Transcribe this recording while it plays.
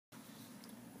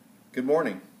Good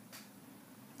morning.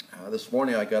 This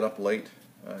morning I got up late.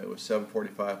 It was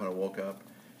 7:45 when I woke up.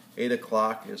 8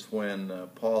 o'clock is when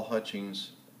Paul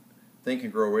Hutchings' Think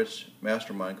and Grow Rich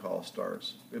Mastermind call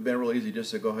starts. It would have been real easy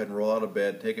just to go ahead and roll out of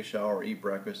bed, take a shower, eat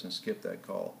breakfast, and skip that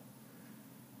call.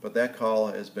 But that call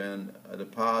has been a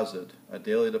deposit, a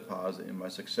daily deposit in my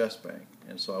Success bank.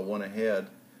 And so I went ahead,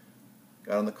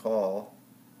 got on the call.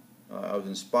 I was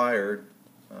inspired,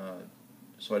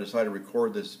 so I decided to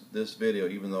record this video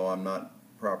even though I'm not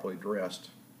properly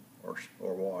dressed or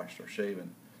washed or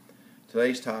shaven.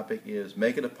 Today's topic is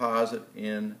make a deposit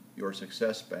in your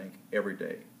Success bank every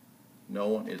day. No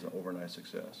one is an overnight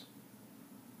success.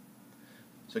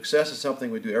 Success is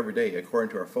something we do every day according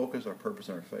to our focus, our purpose,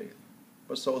 and our faith.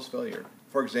 But so is failure.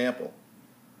 For example,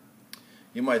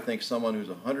 you might think someone who's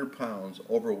 100 pounds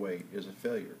overweight is a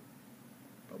failure.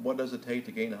 But what does it take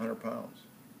to gain 100 pounds?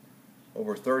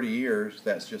 Over 30 years,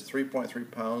 that's just 3.3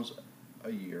 pounds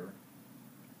a year,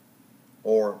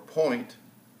 or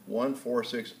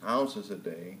 0.146 ounces a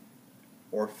day,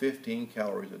 or 15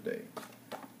 calories a day.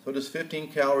 So just 15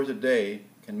 calories a day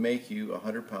can make you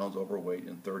 100 pounds overweight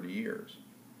in 30 years.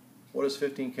 What is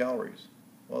 15 calories?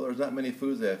 Well, there's not many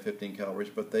foods that have 15 calories,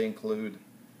 but they include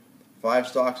 5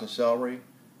 stalks of celery,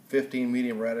 15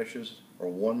 medium radishes, or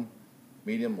 1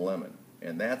 medium lemon.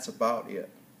 And that's about it.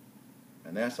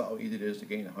 And that's how easy it is to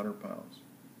gain 100 pounds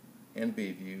and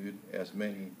be viewed as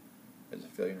many as a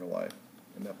failure in your life,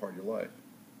 in that part of your life.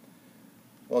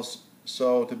 Well,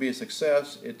 so to be a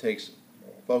success, it takes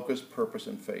focus, purpose,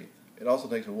 and faith. It also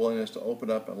takes a willingness to open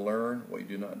up and learn what you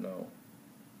do not know.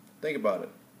 Think about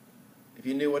it. If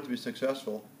you knew what to be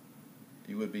successful,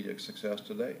 you would be a success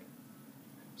today.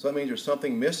 So that means there's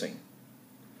something missing.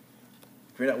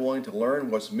 If you're not willing to learn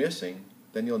what's missing,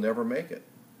 then you'll never make it.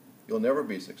 You'll never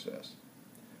be a success.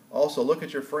 Also, look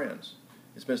at your friends.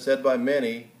 It's been said by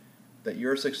many that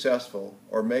you're successful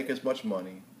or make as much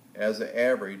money as the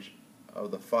average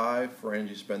of the 5 friends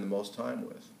you spend the most time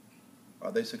with. Are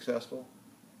they successful?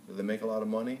 Do they make a lot of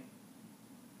money?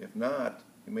 If not,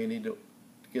 you may need to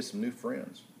get some new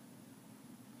friends.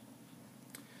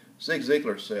 Zig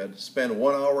Ziglar said, spend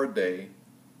 1 hour a day,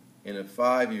 and in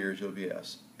 5 years you'll be an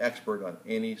expert on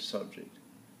any subject.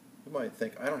 You might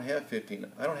think, I don't have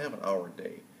an hour a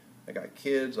day. I got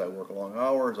kids, I work long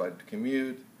hours, I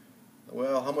commute.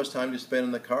 Well, how much time do you spend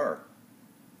in the car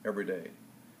every day?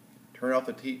 Turn off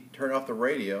the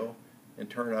radio and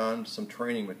turn on some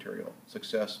training material,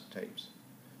 Success tapes,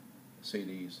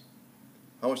 CDs.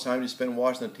 How much time do you spend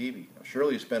watching the TV?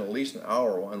 Surely you spend at least an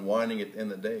hour unwinding at the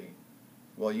end of the day.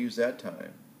 Well, use that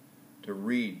time to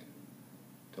read,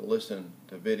 to listen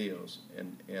to videos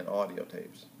and audio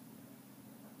tapes.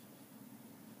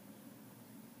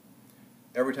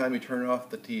 Every time you turn off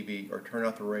the TV or turn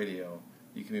off the radio,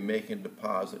 you can be making a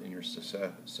deposit in your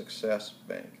Success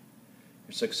bank.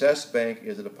 Your Success bank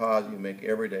is a deposit you make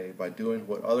every day by doing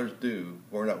what others do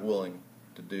who are not willing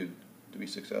to do to be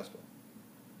successful.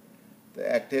 The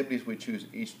activities we choose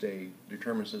each day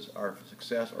determines our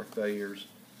success or failures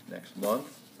next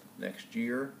month, next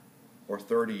year, or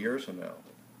 30 years from now.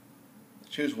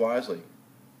 Choose wisely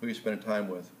who you're spending time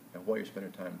with and what you're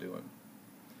spending time doing.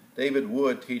 David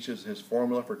Wood teaches his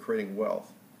formula for creating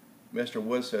wealth. Mr.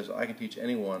 Wood says, I can teach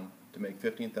anyone to make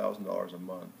 $15,000 a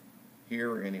month,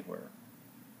 here or anywhere.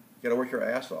 You got to work your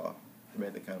ass off to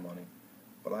make that kind of money,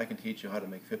 but I can teach you how to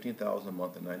make $15,000 a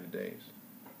month in 90 days.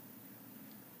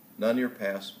 None of your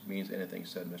past means anything,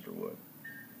 said Mr. Wood.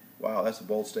 Wow, that's a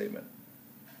bold statement.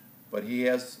 But he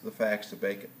has the facts to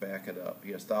back it up.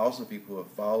 He has thousands of people who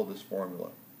have followed this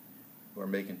formula who are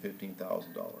making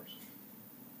 $15,000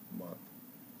 a month.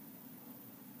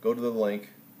 Go to the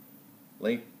link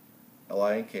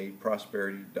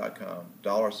linkprosperity.com,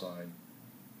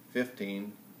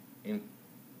 $15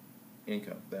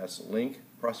 income. That's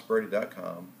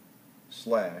linkprosperity.com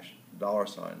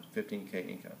 /$15K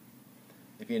income.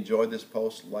 If you enjoyed this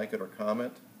post, like it or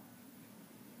comment.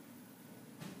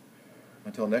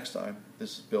 Until next time,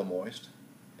 this is Bill Moist,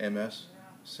 MS,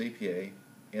 CPA,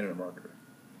 Internet Marketer.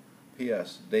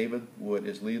 P.S. David Wood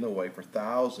is leading the way for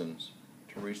thousands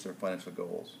to reach their financial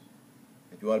goals.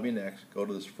 If you want to be next, go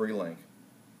to this free link,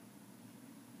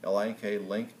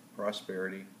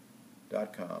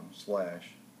 linkprosperity.com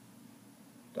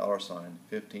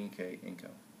 /$15K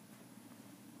income.